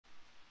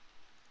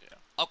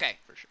Okay.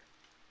 For sure.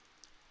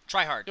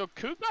 Try hard. Yo,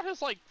 Coop got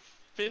his, like,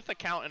 5th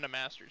account in a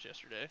Masters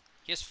yesterday.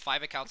 He has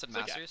 5 accounts in It's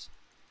like Masters?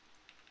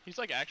 He's,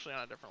 like, actually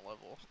on a different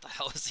level. What the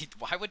hell is he?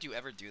 Why would you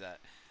ever do that?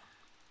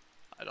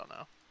 I don't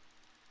know.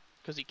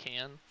 Because he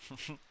can.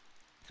 I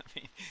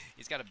mean,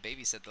 he's got to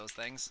babysit those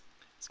things.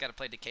 He's got to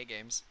play decay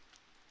games.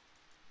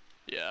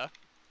 Yeah.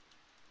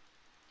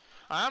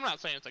 I'm not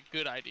saying it's a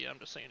good idea, I'm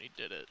just saying he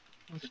did it.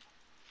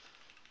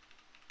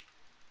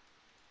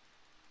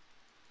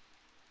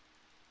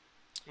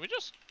 Can we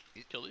just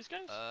kill these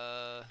guys?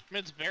 I mean,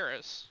 it's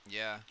Varus.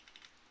 Yeah.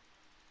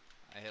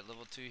 I hit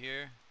level 2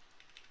 here.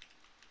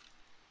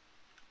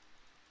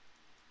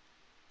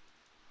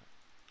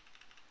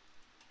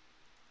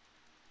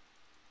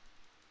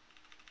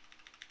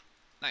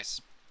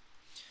 Nice.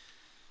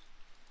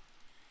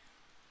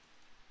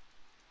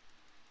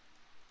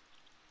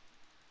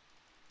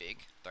 Big.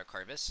 Dark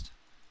Harvest.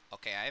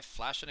 Okay, I have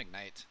Flash and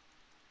Ignite.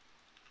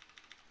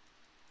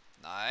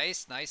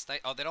 Nice, nice, nice.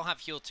 Oh, they don't have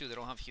heal too. They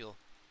don't have heal.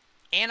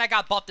 And I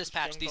got buffed this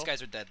patch. These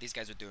guys are dead. These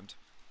guys are doomed.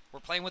 We're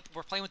playing with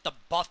the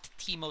buffed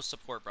Teemo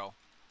support, bro.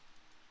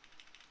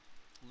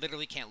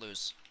 Literally can't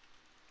lose.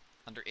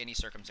 Under any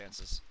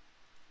circumstances.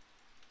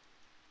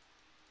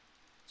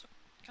 So,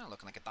 kind of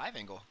looking like a dive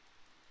angle.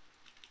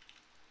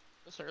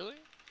 This early?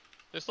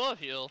 They still have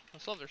heal. They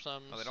still have their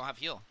summons. No, they don't have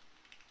heal.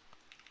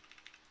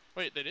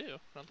 Wait, they do,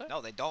 don't they?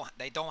 No, they don't.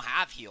 They don't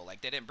have heal.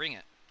 Like, they didn't bring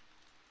it.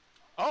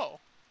 Oh.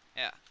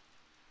 Yeah.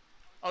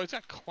 Oh, he's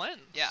got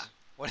cleanse. Yeah.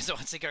 What is it?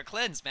 What's he gonna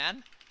cleanse,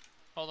 man?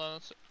 Hold on.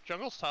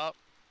 Jungle's top.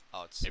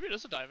 Oh, it's... Maybe it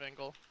is a dive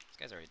angle. This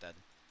guy's already dead.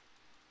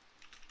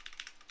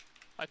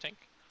 I think.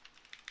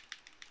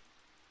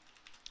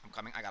 I'm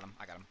coming. I got him.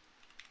 I got him.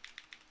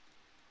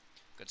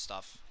 Good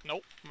stuff.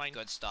 Nope. Mine.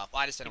 Good stuff.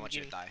 Well, I just didn't want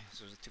you to die.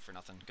 So it was 2 for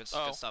nothing. Good,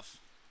 good stuff.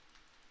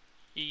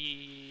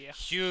 Yeah.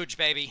 Huge,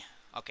 baby.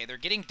 Okay, they're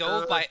getting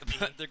dove by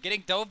they're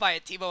getting dove by a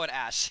Teemo and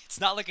Ashe. It's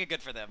not looking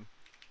good for them.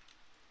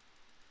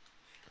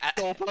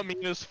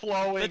 Dopamine is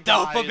flowing. The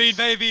dopamine,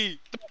 baby.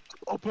 The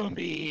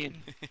dopamine.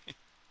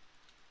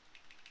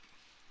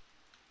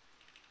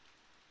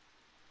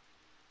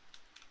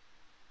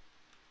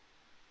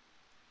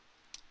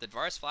 Did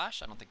Varus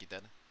flash? I don't think he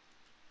did.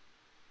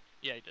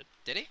 Yeah, he did.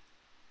 Did he?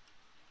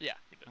 Yeah,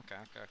 he did. Okay,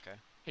 okay, okay.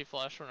 He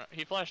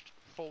flashed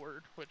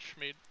forward, which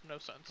made no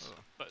sense.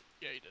 Ugh. But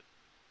yeah, he did.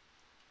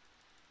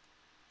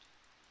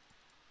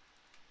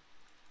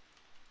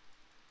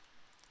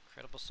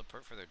 Incredible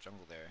support for their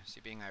jungle there. Is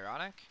he being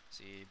ironic? Is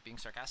he being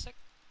sarcastic?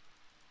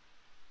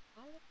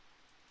 I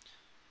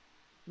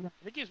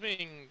think he's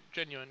being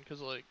genuine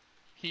because like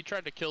he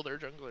tried to kill their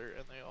jungler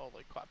and they all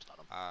like collapsed on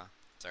him. Ah,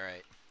 it's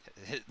alright.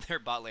 Their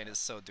bot lane is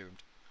so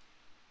doomed.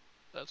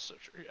 That's so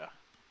true, yeah.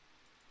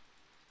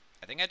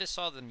 I think I just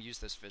saw them use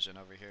this vision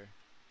over here.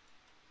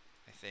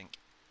 I think.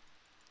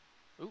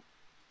 Ooh.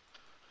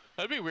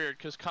 That'd be weird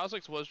because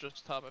Kha'Zix was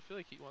just top. I feel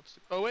like he wants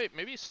to. Oh wait,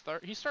 maybe he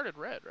started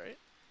red, right?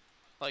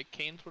 Like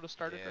Kane's would have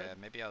started red. Yeah,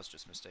 maybe I was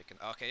just mistaken.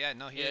 Okay, yeah,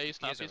 no, he's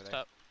top. He's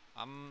top.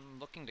 I'm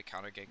looking to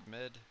counter gank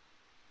mid.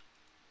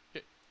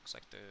 Okay. Looks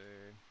like the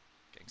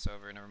gank's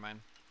over. Never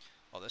mind.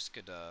 Oh, this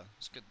could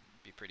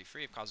be pretty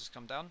free if Kha'Zix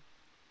come down.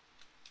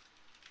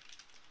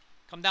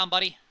 Come down,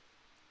 buddy.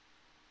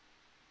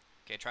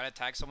 Okay, try to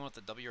tag someone with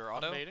the W or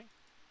auto. Okay,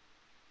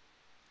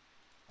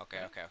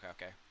 yeah.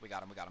 okay. We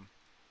got him. We got him.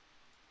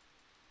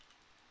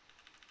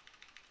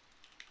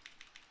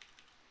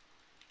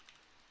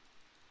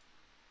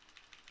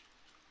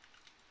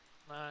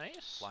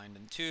 Nice. Blind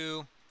in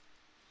 2.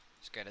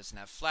 This guy doesn't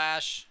have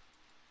flash.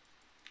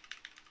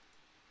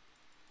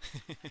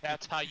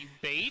 That's how you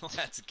bait.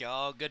 Let's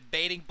go. Good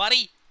baiting,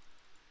 buddy.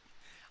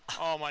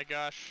 Oh my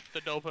gosh,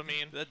 the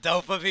dopamine. The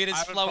dopamine is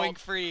flowing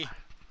free.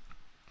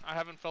 I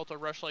haven't felt a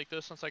rush like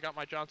this since I got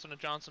my Johnson &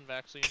 Johnson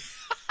vaccine.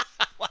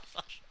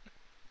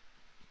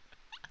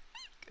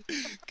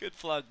 Good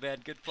plug, man.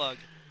 Good plug.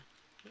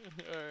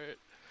 Alright.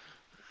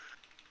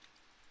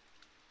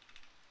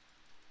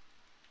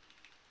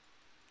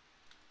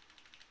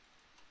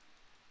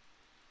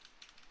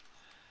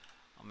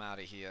 I'm out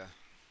of here.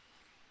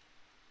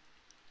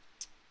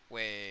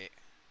 Wait.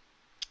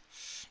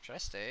 Should I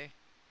stay?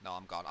 No,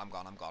 I'm gone. I'm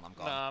gone.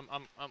 Nah,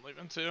 I'm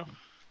leaving too.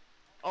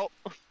 Oh.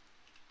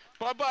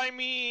 Bye-bye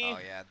me. Oh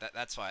yeah,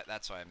 that's why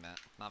I meant.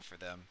 Not for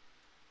them.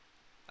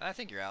 I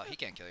think you're out. He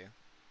can't kill you.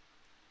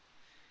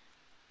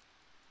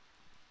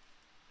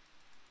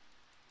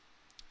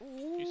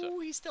 Ooh,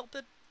 he still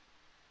did.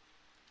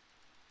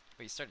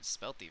 Wait, he started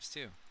Spell Thieves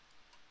too.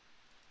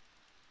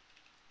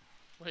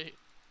 Wait.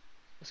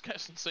 This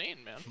guy's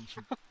insane, man.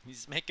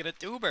 He's making a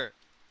tuber.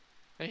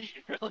 He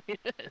really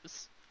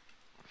is.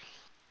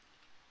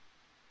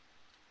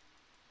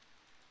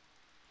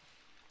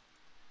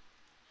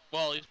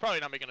 Well, he's probably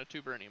not making a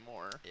tuber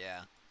anymore.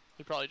 Yeah.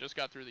 He probably just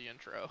got through the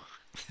intro.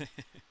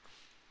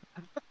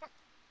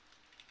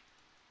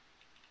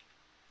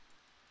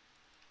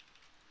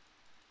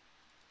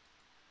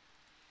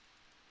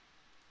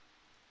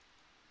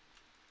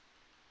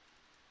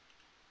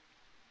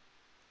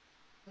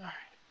 Alright.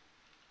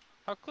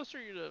 How close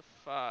are you to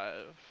 5?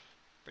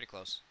 Pretty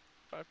close.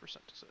 to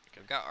sit. Okay.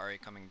 We've got Ari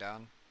coming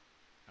down.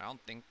 I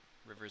don't think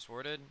River's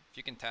warded. If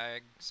you can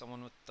tag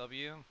someone with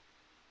W.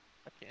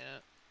 I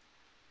can't.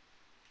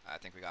 I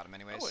think we got him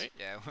anyways. Oh, wait.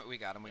 Yeah, we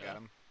got him. We got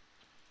him.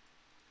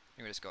 I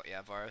think we just go.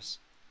 Yeah, Varus.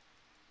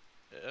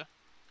 Yeah.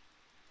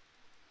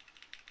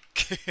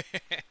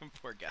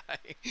 Poor guy.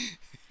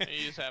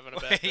 He's having a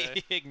bad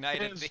day. He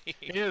ignited me.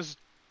 His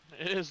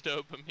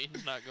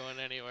dopamine's not going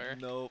anywhere.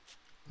 Nope.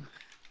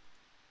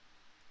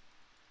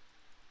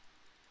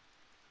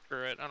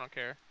 Screw it. I don't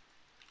care.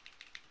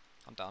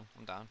 I'm down.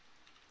 I'm down.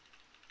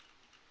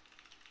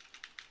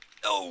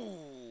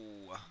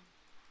 Oh!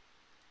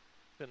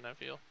 Didn't that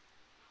feel?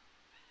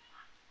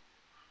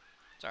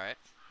 It's alright.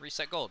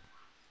 Reset gold.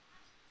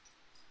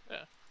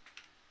 Yeah.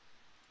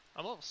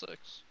 I'm level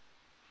 6.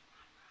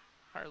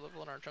 Higher level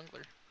than our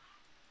jungler.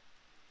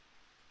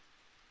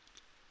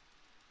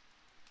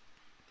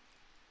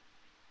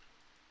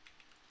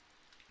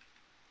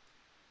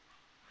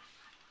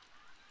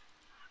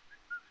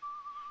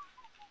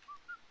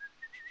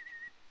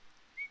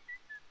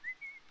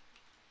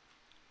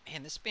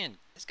 Man,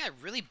 this guy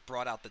really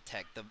brought out the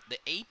tech. The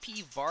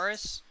AP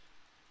Varus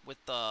with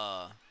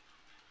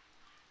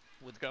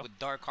with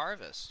Dark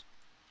Harvest.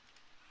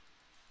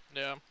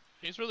 Yeah,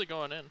 he's really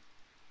going in.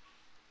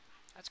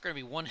 That's gonna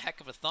be one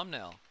heck of a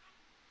thumbnail.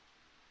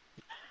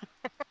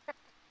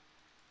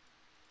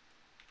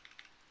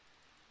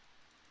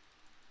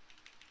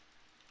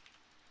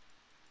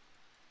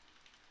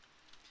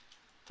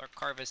 Dark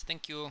Harvest,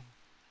 thank you.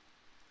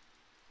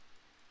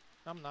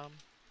 Nom nom.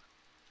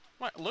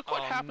 What? Look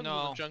what happens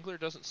no. when the jungler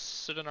doesn't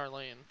sit in our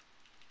lane.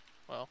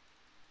 Well,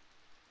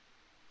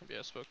 maybe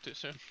I spoke too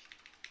soon.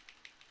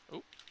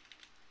 Oh,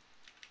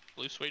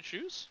 blue suede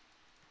shoes.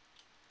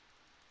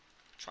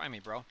 Try me,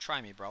 bro.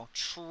 Try me, bro.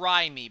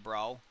 Try me,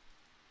 bro.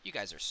 You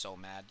guys are so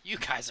mad. You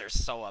guys are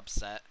so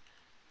upset.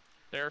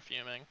 They're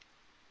fuming.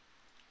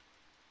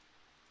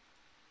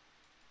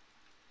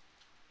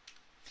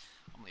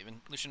 I'm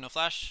leaving. Lucian, no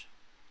flash.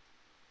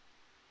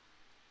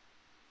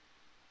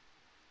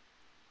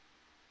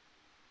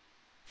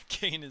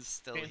 Kane is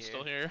still Kane's here.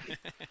 still here.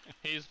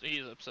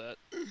 he's upset.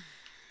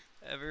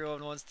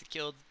 Everyone wants to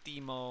kill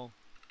Teemo.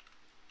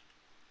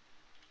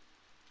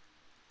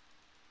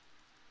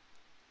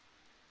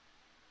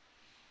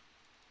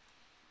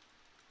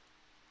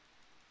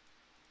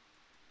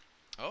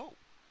 Oh.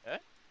 Okay.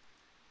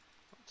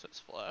 What's his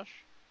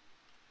flash?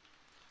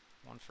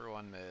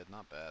 1-for-1 mid.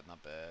 Not bad,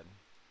 not bad.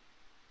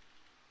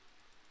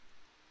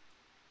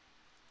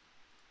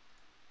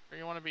 Or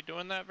you want to be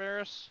doing that,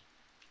 Varus?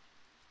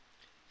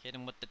 Hit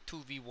him with the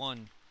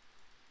 2v1.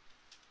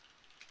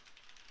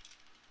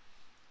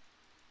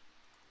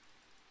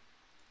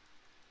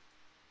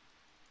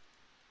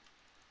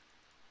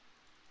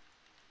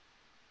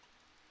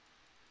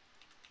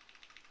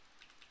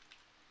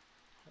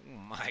 Oh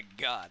my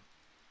god.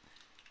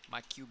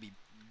 My Q be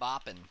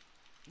bopping.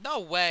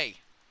 No way!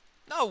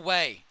 No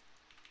way!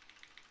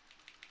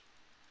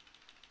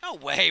 No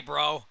way,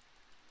 bro!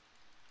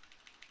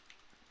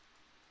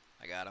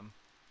 I got him.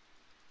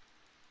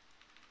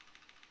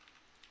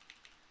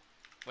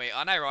 Wait,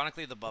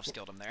 unironically, the buffs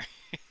killed him there.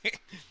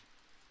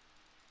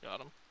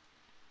 Got him.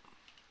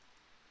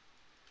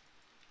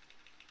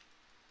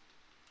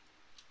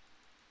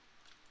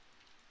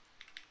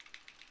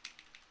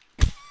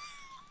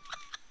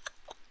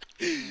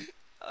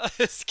 Oh,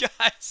 this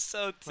guy's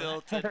so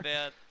tilted,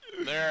 man.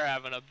 They're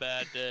having a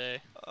bad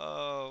day.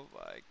 Oh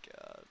my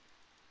god.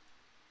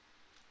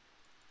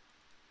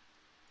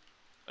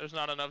 There's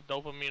not enough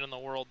dopamine in the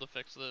world to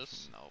fix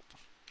this. Nope.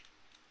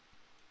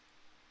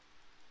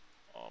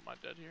 Oh, am I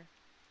dead here?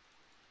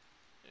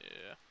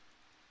 Yeah.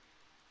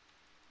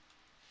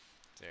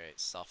 It's alright,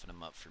 soften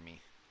him up for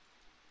me.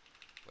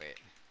 Wait.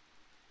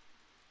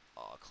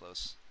 Oh,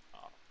 close.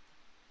 Oh.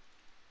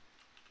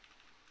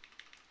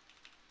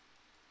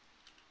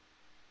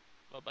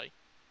 Bye-bye.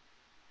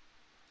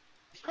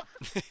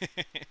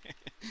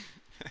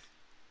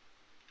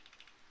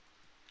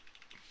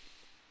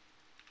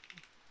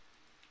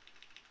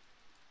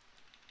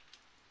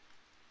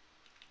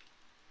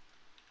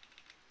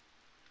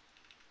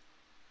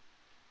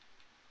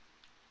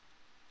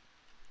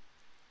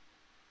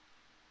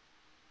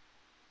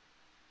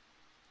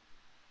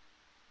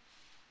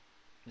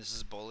 This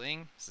is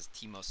bullying. This is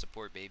Teemo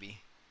support,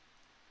 baby.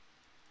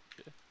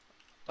 Okay.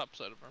 Top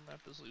side of our map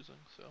is losing,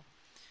 so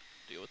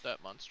deal with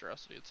that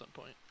monstrosity at some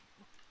point.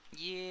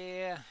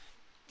 Yeah.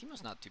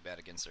 Teemo's not too bad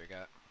against their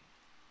gut.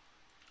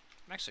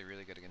 I'm actually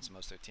really good against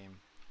most of their team.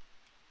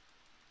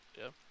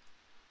 Yeah.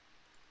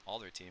 All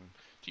their team.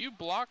 Do you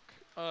block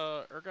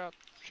Urgot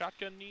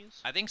shotgun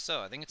knees? I think so.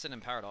 I think it's an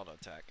empowered auto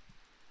attack.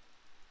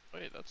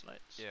 Wait, that's nice.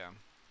 Yeah.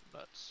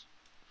 Nuts.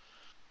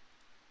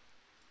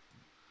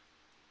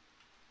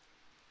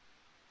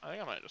 I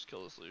think I might just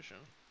kill this Lucian.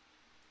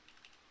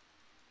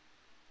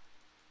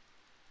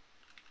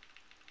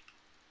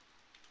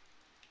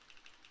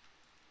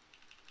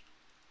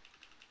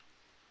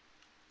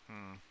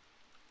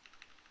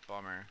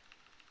 Bummer.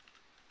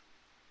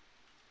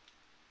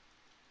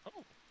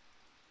 Oh.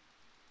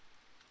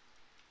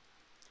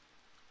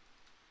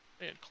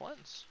 Yeah,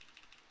 cleanse.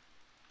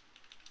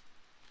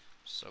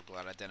 So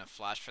glad I didn't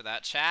flash for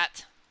that,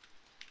 chat.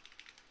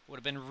 Would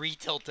have been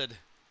retilted.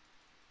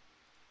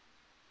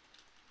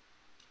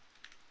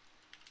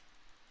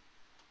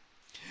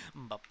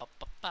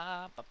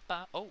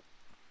 Oh.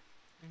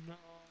 No.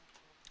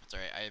 It's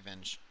alright, I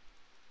avenge.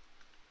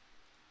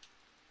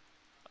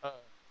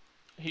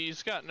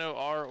 He's got no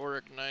R or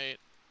ignite.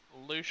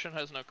 Lucian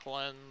has no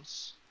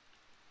cleanse.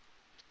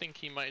 I think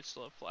he might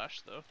still have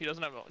flash though. He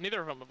doesn't have.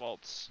 Neither of them have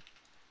ults.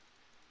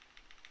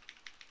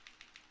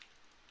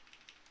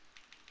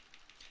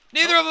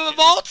 Neither of them have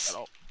ults.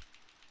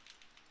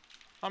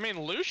 I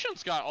mean,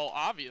 Lucian's got ult,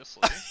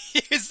 obviously.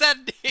 You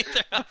said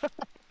neither.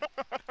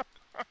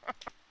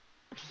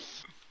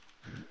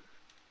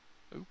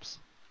 Oops.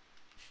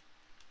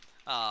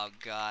 Oh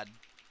god.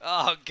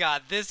 Oh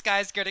god, this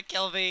guy's gonna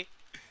kill me.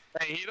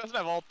 Hey, he doesn't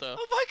have ult though.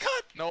 Oh my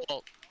god. No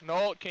ult. No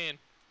ult, Kane.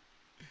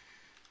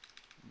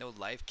 No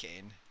life,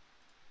 Kane.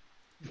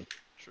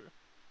 True.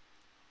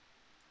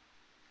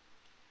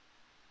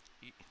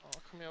 Oh,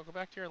 Camille, go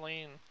back to your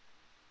lane.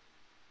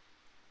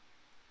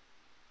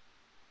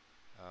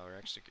 Oh, we're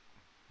actually.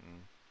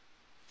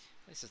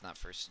 This is not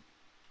first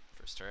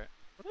turret.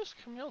 What is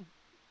Camille?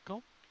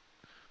 Go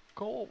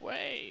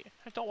away.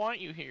 I don't want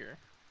you here.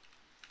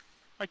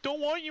 I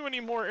don't want you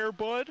anymore,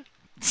 Airbud.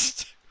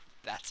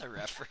 That's a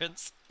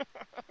reference.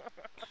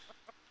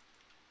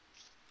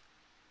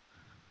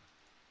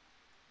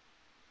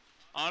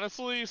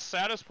 Honestly,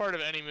 saddest part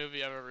of any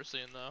movie I've ever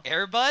seen, though.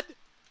 Airbud?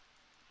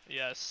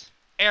 Yes.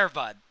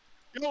 Airbud.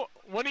 You know,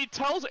 when he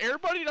tells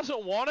Airbud he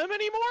doesn't want him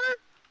anymore?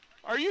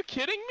 Are you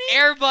kidding me?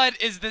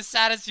 Airbud is the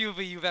saddest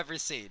movie you've ever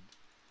seen.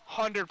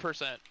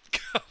 100%.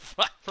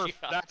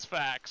 That's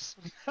facts.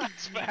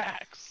 That's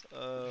facts.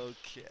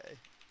 Okay.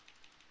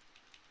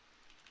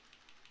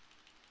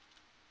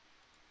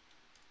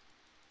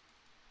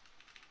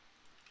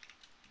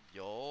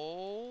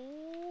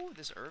 Yo,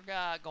 this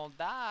Urgot gonna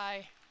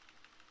die.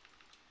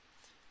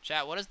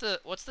 Chat, what's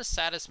the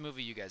saddest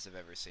movie you guys have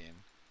ever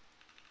seen?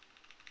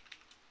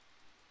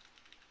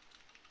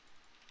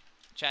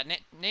 Chat,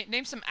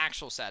 name some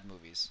actual sad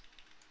movies.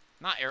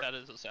 Not Air. That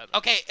is a sad movie.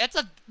 Okay, it's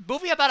a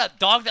movie about a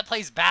dog that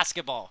plays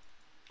basketball.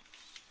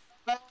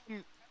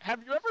 Have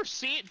you ever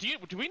seen?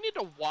 Do we need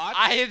to watch?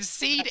 I have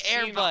seen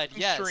Airbud.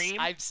 Yes, stream?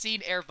 I've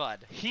seen Airbud.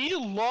 He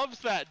loves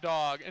that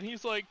dog, and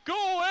he's like, "Go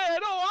away! I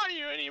don't want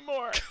you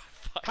anymore."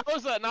 How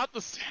is that not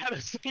the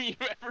saddest thing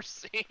you've ever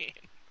seen?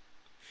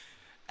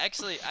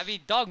 Actually, I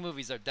mean, dog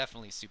movies are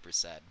definitely super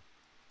sad.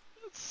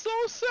 It's so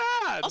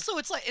sad. Also,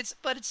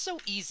 but it's so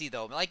easy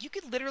though. Like you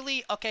could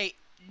literally, okay,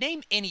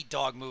 name any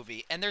dog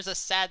movie, and there's a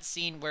sad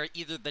scene where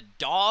either the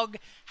dog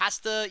has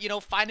to,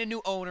 find a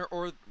new owner,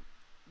 or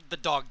the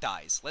dog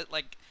dies.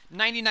 Like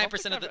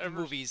 99% of the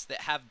movies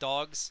that have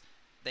dogs,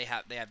 they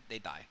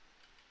die.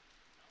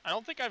 I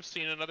don't think I've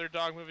seen another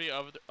dog movie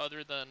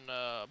other than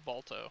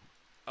Balto.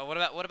 Oh,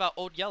 what about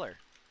Old Yeller?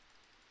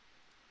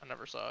 I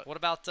never saw it. What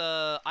about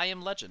I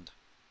Am Legend?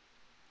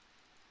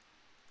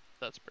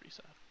 That's pretty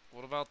sad.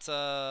 What about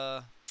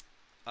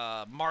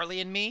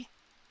Marley and Me?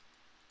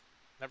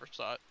 Never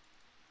saw it.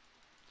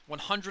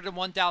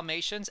 101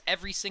 Dalmatians.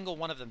 Every single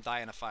one of them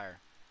die in a fire.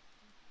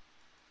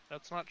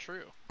 That's not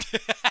true.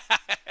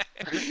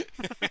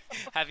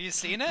 Have you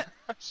seen it?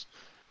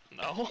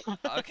 No.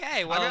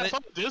 Okay, well, I saw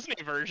the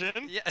Disney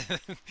version. Yeah,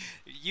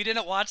 you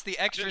didn't watch the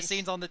extra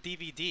scenes on the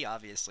DVD,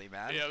 obviously,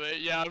 man.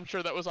 Yeah, I'm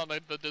sure that was on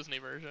the Disney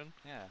version.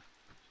 Yeah.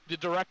 The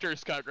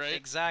director's cut, right?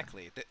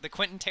 Exactly. The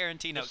Quentin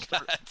Tarantino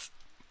cut.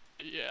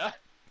 Yeah.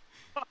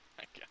 Oh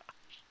my gosh.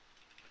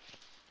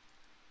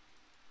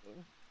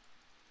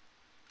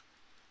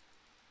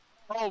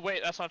 Oh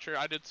wait, that's not true.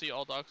 I did see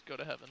All Dogs Go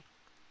to Heaven.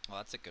 Well,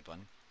 that's a good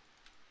one.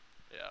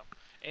 Yeah.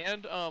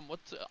 And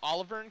what's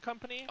Oliver and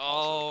Company?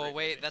 Oh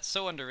wait, that's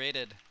so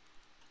underrated.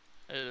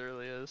 It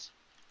really is.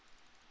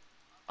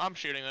 I'm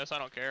shooting this. I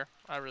don't care.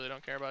 I really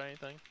don't care about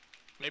anything.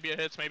 Maybe it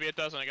hits. Maybe it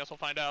doesn't. I guess we'll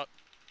find out.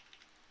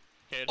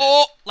 Okay,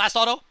 oh, last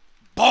auto.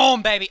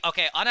 Boom, baby.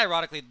 Okay,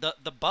 unironically,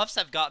 the buffs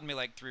have gotten me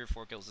like 3 or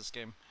 4 kills this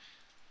game.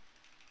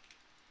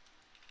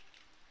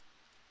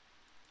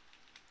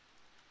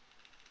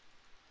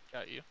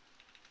 Got you.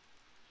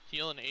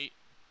 Heal an 8.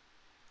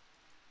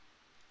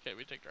 Okay,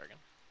 we take Dragon.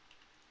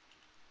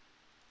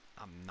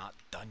 I'm not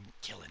done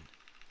killing.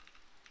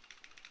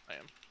 I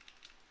am.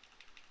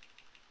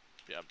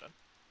 Yeah, I'm done.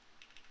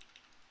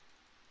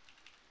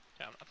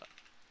 Yeah, I'm not done.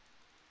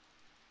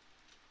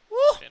 Woo!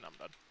 Okay, and I'm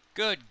done.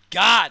 Good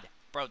God!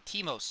 Bro,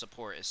 Teemo's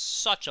support is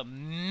such a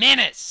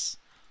menace!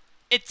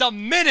 It's a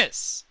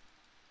menace!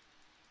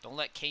 Don't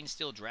let Kane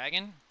steal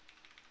Dragon.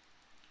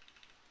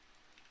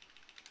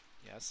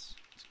 Yes,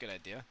 it's a good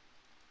idea.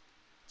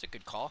 It's a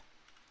good call.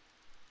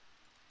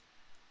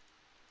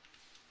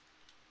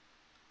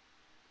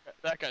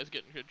 That guy's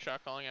getting good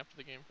shot calling after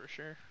the game for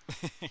sure.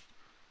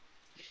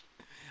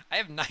 I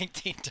have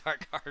 19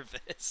 Dark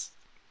Harvest.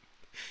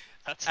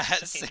 That's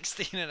at insane.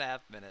 16.5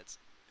 minutes.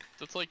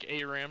 That's like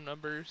ARAM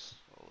numbers.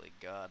 Holy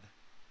God.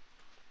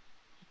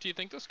 Do you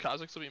think this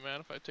Kha'Zix will be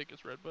mad if I take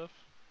his red buff?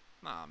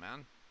 Nah,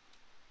 man.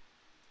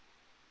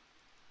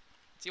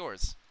 It's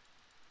yours.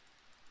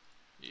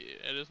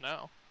 Yeah, it is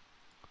now.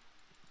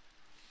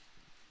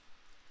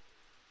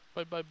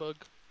 Bye bye, bug.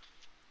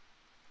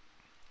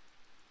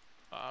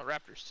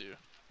 Raptors too.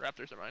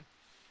 Raptors are mine.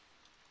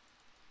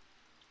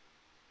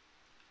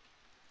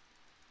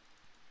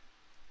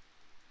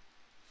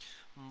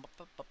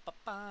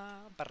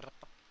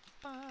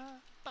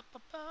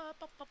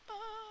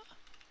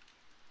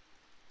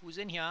 Who's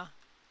in here?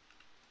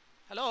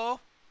 Hello?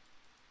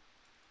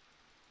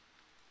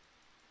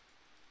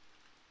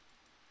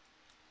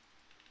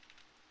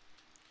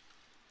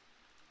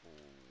 Oh,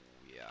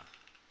 yeah.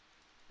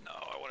 No,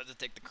 I wanted to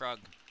take the Krug.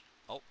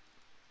 Oh.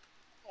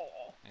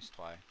 Oh. Nice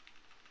try.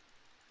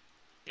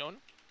 Yon?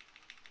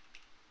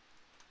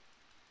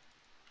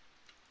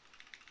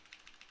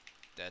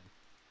 Dead.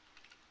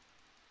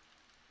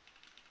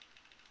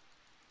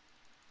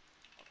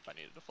 If I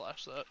needed to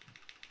flash that.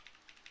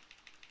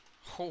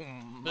 Oh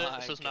my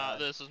This is God.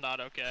 this is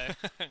not okay.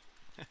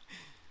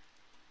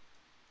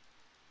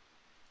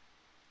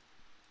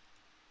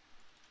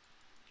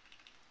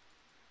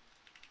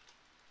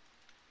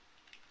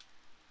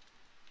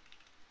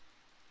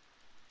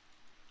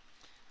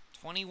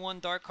 $21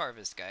 Dark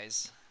Harvest,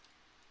 guys.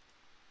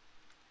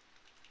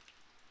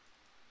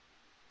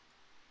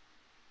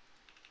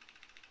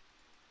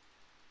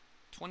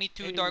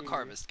 $22 Dark Hey.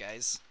 Harvest,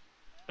 guys.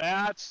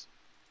 That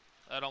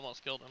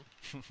almost killed him.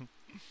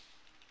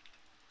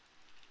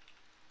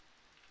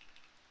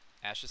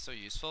 Ash is so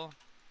useful.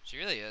 She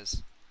really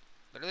is.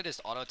 Literally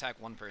just auto attack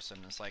one person.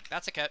 It's like,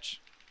 that's a catch.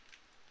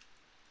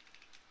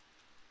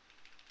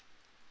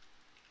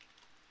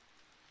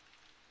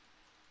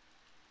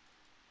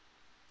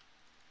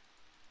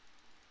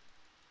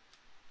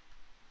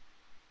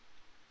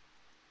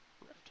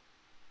 Rift.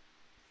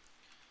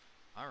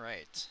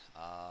 Alright.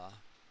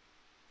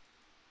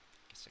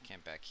 Guess I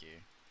can't back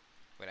here.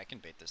 Wait, I can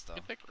bait this though.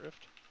 You pick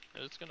Rift.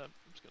 It's gonna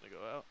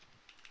go out.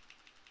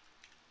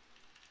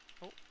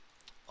 Oh.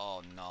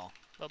 Oh no.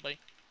 Bye bye.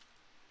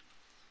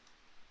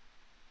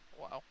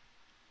 Wow.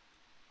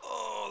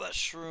 Oh, that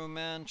shroom,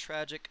 man.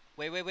 Tragic.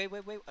 Wait.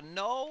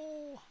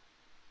 No!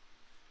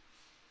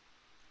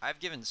 I've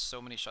given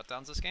so many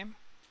shutdowns this game.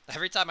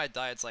 Every time I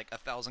die, it's like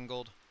 1,000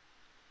 gold.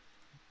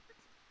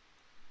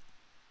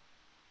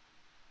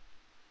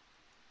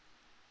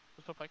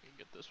 Let's hope I can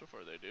get this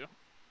before they do. I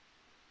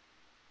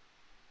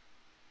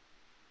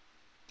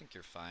think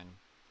you're fine.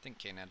 I think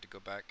Kane had to go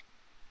back.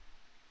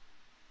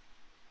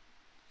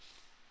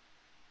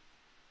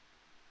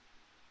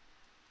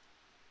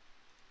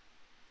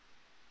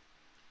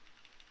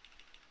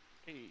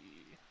 Hey.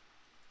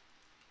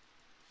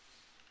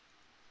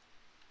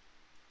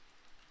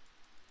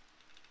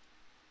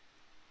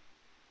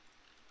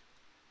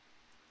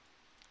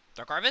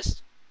 Dark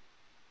Harvest?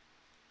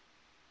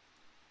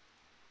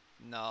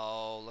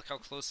 No, look how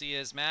close he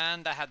is,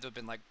 man. That had to have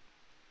been like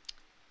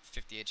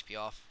 50 HP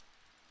off.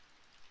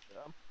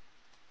 Yeah.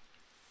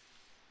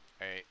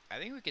 Alright, I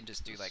think we can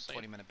just do like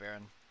Insane. 20-minute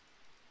Baron.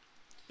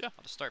 Yeah.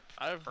 I'll just start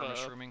I've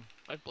perma-shrooming.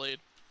 I blade.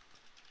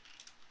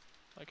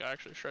 Like I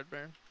actually shred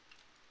Baron.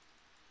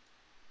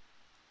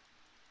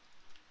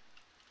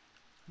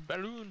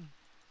 Balloon.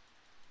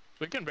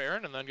 We can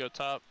Baron and then go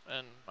top,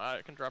 and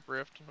I can drop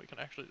Rift, and we can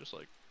actually just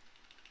like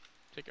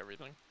take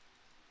everything.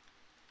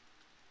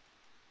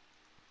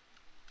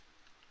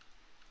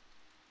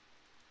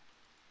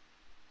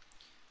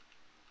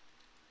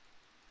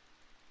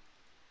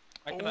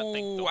 I cannot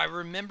think. Oh, I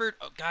remembered.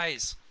 Oh,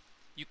 guys,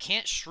 you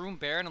can't shroom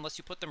Baron unless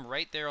you put them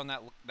right there on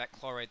that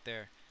claw right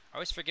there. I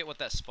always forget what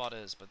that spot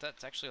is, but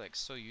that's actually like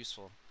so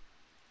useful.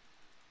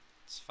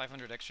 It's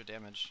 500 extra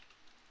damage.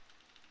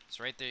 It's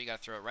right there. You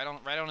gotta throw it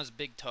right on his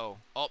big toe.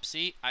 Oh,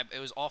 see, it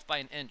was off by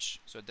an inch,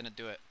 so it didn't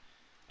do it.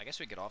 I guess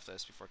we get off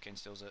this before Kane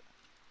steals it.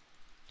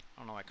 I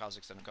don't know why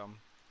Kha'Zix didn't come.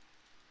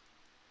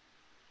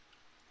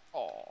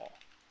 Oh.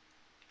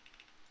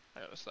 I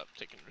gotta stop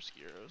taking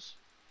risky arrows.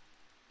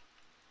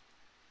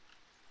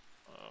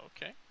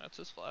 Okay, that's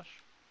his flash.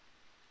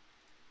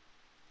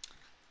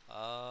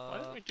 Why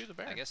didn't we do the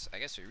Baron? I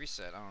guess we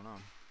reset. I don't know.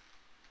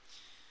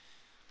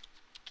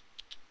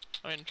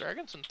 I mean,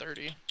 Dragon's in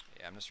 30.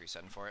 Yeah, I'm just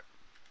resetting for it.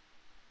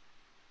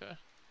 Okay.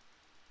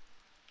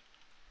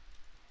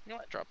 You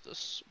might drop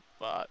this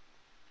bot.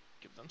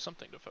 Give them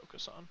something to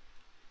focus on.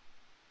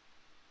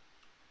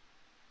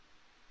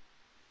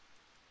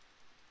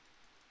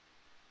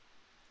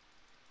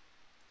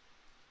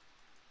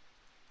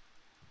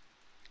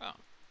 Oh.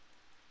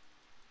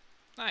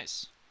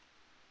 Nice.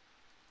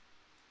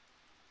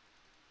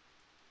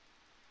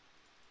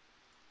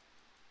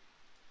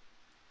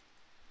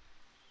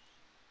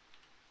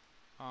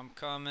 I'm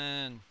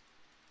coming.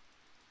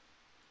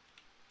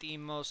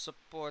 Teemo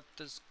support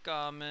is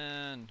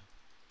coming.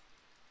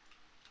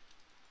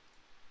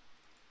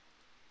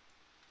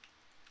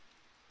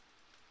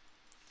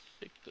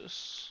 Take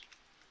this.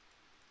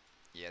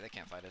 Yeah, they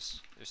can't fight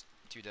us. There's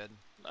 2 dead.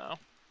 No.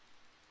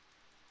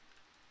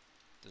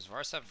 Does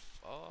Vars have...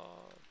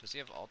 Oh, does he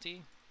have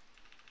ulti?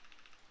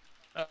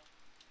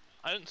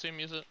 I didn't see him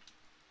use it.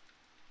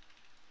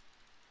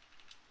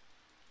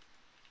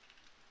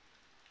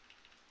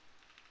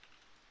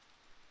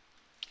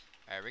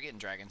 Alright, we're getting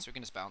dragons, so we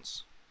can just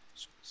bounce.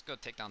 Let's go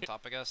take down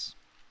top, I guess.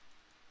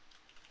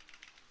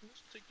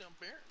 Let's take down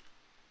Baron.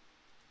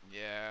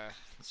 Yeah,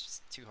 it's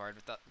just too hard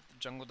if that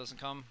jungle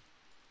doesn't come.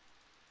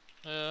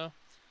 Yeah.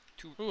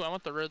 Ooh, I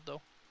want the red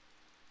though.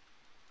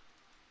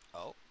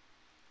 Oh.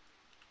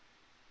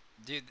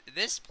 Dude,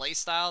 this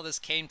playstyle, this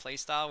Kayn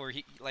playstyle where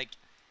he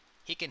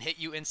can hit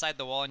you inside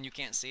the wall and you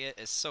can't see it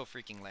is so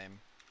freaking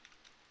lame.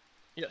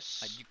 Yes.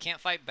 Like, you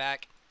can't fight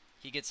back.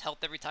 He gets health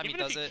every time he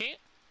does it.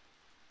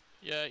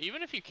 Yeah,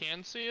 even if you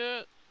can see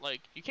it,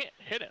 like, you can't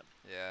hit him.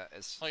 Yeah,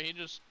 it's like he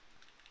just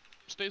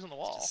stays on the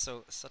wall. It's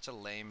just such a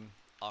lame,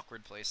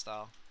 awkward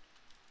playstyle.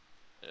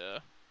 Yeah.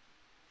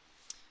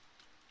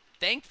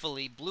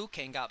 Thankfully, Blue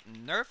Kayn got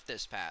nerfed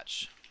this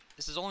patch.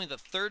 This is only the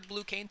 3rd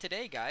Blue Kayn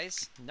today,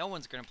 guys. No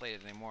one's gonna play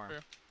it anymore. Sure.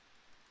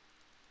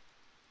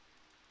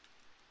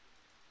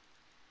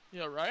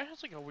 Yeah, Riot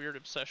has like a weird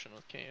obsession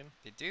with Kayn.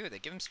 They do. They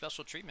give him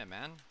special treatment,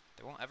 man.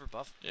 They won't ever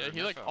buff. Yeah,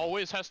 he like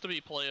always has to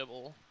be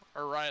playable,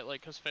 or Riot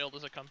like has failed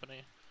as a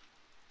company.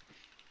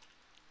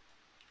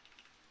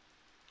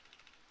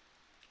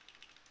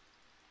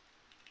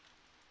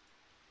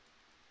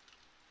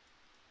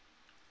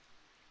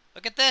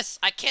 Look at this!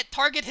 I can't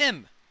target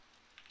him!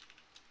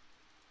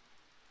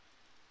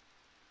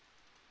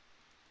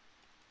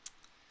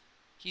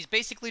 He's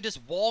basically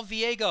just wall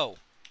Viego.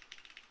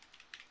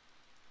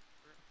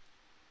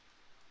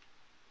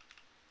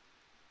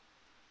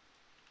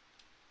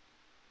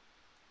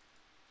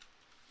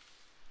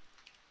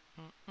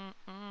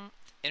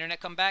 Internet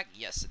come back?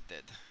 Yes, it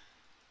did.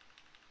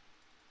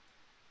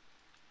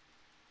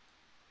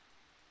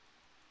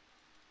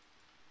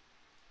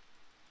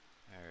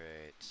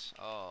 Alright.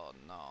 Oh,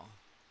 no.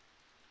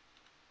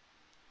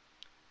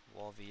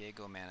 Wall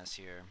Viego man is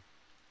here.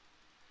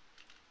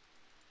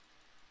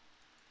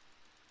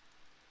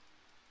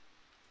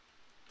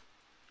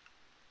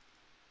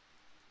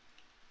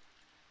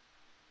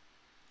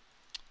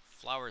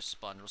 Flowers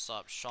spun. What's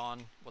up,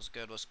 Sean? What's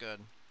good? What's good?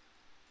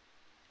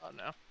 Oh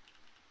no.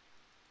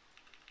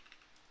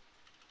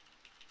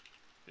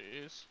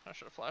 Jeez, I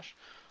should have flashed.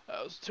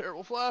 That was a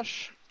terrible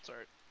flash. It's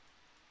alright.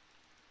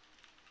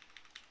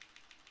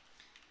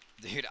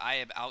 Dude, I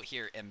am out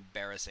here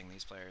embarrassing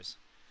these players.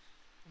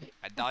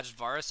 I dodged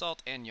Var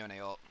Assault and Yone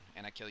ult,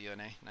 and I kill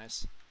Yone.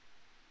 Nice.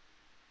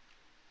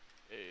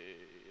 Hey.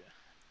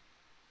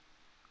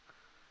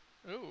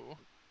 Ooh.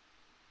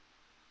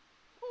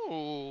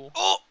 Ooh.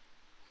 Oh!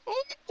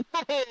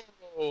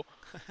 Ooh.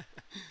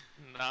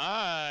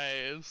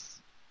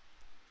 Nice.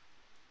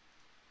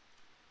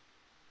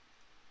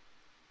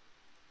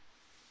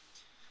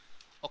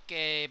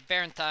 Okay,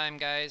 Baron time,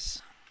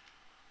 guys.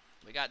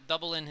 We got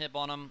double inhib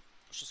on him.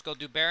 Let's just go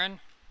do Baron.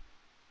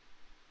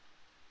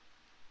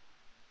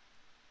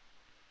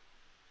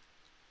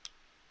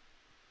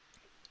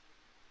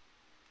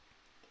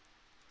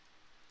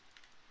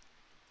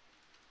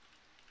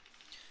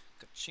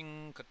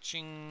 Ka-ching,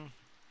 ka-ching.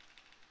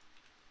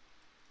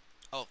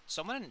 Oh,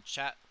 someone in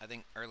chat, I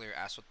think earlier,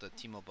 asked what the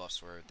Teemo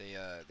buffs were. They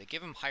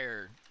give him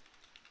higher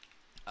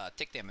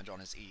tick damage on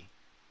his E.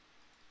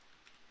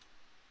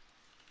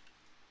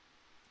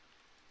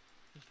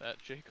 Is that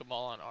Jacob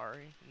all on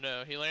Ari?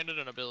 No, he landed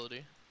an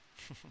ability.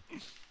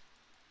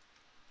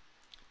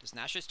 Does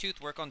Nash's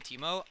Tooth work on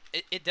Teemo?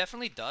 It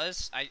definitely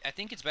does. I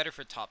think it's better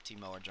for top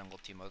Teemo or jungle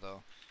Teemo,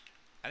 though.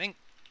 I think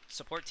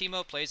support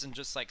Teemo plays in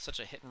just like such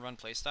a hit and run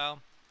playstyle,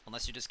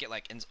 unless you just get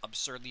like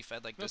absurdly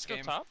fed like this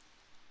game. Top?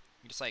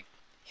 You just like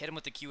hit him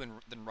with the Q and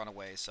then run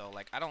away. So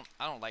like I don't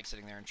like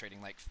sitting there and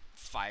trading like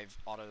 5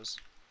 autos.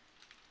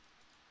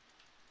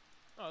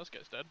 Oh, this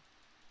guy's dead.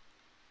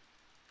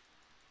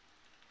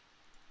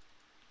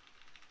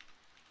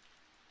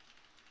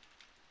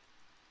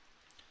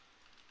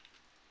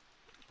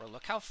 Bro,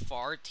 look how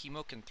far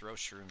Teemo can throw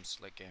shrooms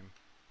late game.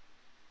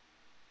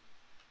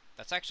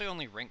 That's actually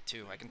only rank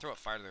 2. I can throw it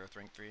farther with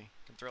rank 3. I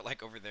can throw it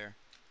like over there.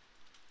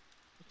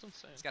 That's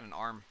insane. He's got an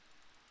arm.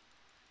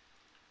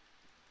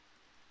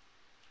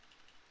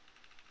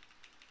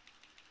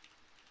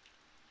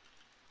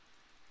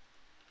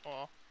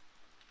 Oh.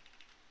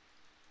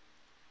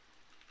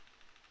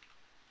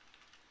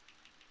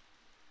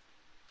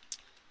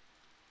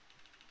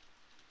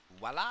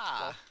 Voila!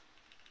 Well.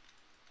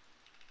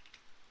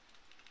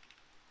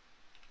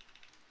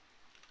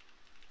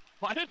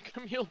 Why did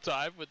Camille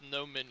dive with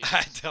no minions?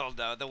 I don't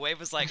know. The wave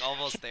was like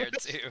almost there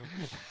too.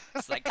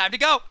 It's like time to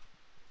go.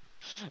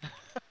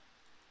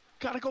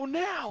 Gotta go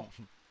now.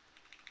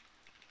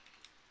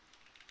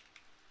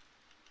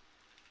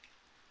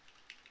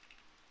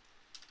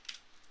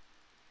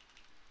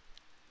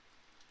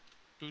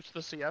 Boost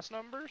the CS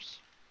numbers.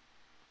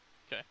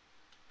 Okay.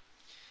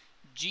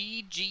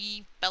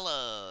 GG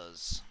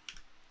fellas.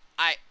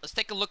 Alright, let's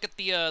take a look at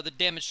the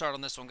damage chart on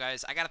this one,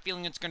 guys. I got a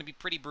feeling it's gonna be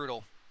pretty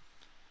brutal.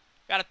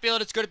 Got a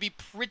feeling it's gonna be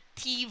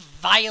pretty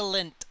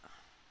violent.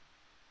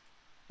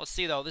 Let's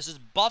see though. This is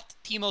buffed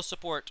Teemo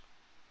support.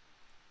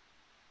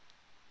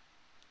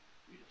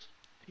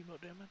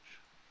 Teemo damage.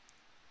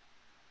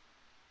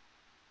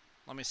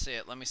 Let me see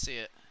it. Let me see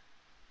it.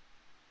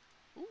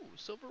 Ooh,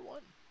 silver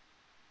 1.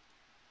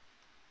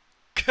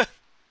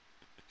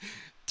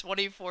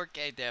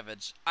 24k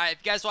damage. Alright, if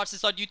you guys watch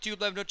this on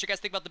YouTube, let me know what you guys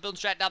think about the build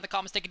and strat down in the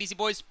comments. Take it easy,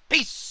 boys.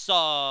 Peace.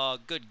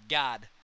 Good God.